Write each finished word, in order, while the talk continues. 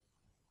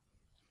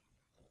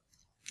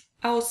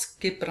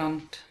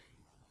Ausgebrannt.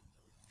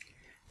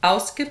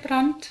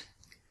 Ausgebrannt,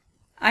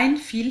 ein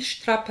viel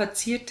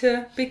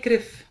strapazierter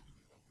Begriff.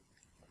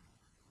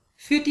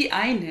 Für die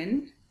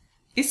einen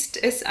ist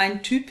es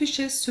ein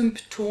typisches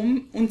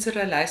Symptom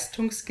unserer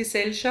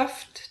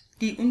Leistungsgesellschaft,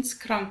 die uns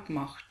krank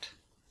macht.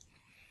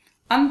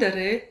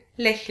 Andere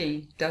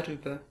lächeln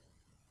darüber.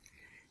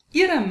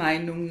 Ihrer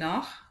Meinung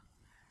nach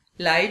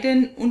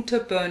leiden unter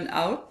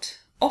Burnout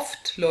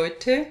oft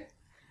Leute,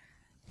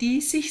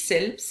 die sich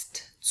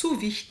selbst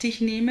zu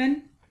wichtig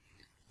nehmen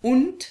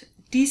und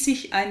die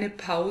sich eine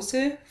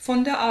Pause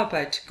von der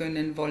Arbeit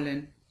gönnen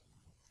wollen.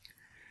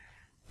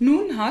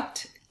 Nun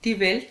hat die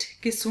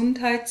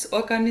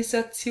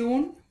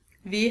Weltgesundheitsorganisation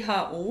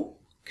WHO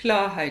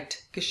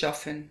Klarheit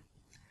geschaffen.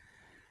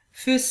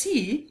 Für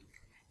sie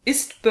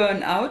ist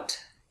Burnout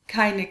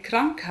keine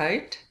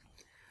Krankheit,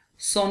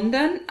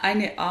 sondern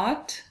eine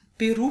Art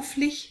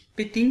beruflich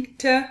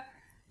bedingter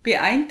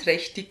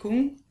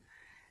Beeinträchtigung,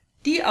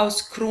 die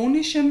aus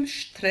chronischem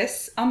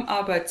Stress am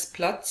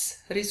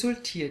Arbeitsplatz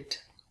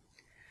resultiert.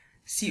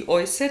 Sie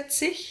äußert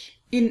sich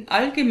in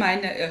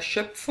allgemeiner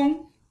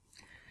Erschöpfung,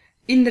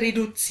 in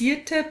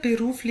reduzierter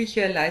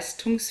beruflicher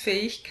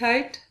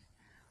Leistungsfähigkeit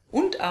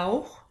und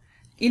auch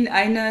in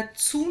einer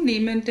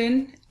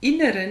zunehmenden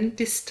inneren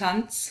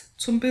Distanz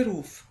zum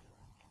Beruf.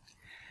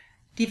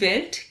 Die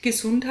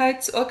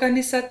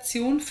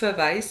Weltgesundheitsorganisation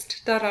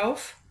verweist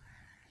darauf,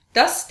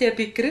 dass der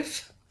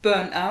Begriff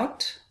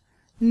Burnout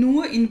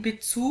nur in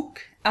Bezug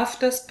auf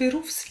das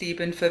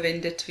Berufsleben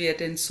verwendet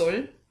werden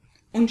soll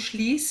und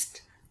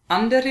schließt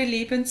andere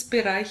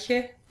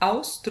Lebensbereiche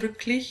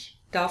ausdrücklich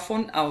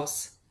davon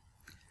aus.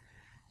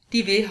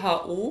 Die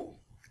WHO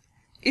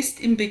ist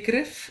im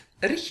Begriff,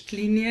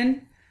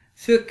 Richtlinien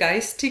für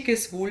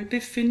geistiges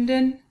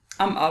Wohlbefinden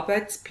am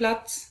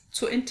Arbeitsplatz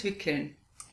zu entwickeln.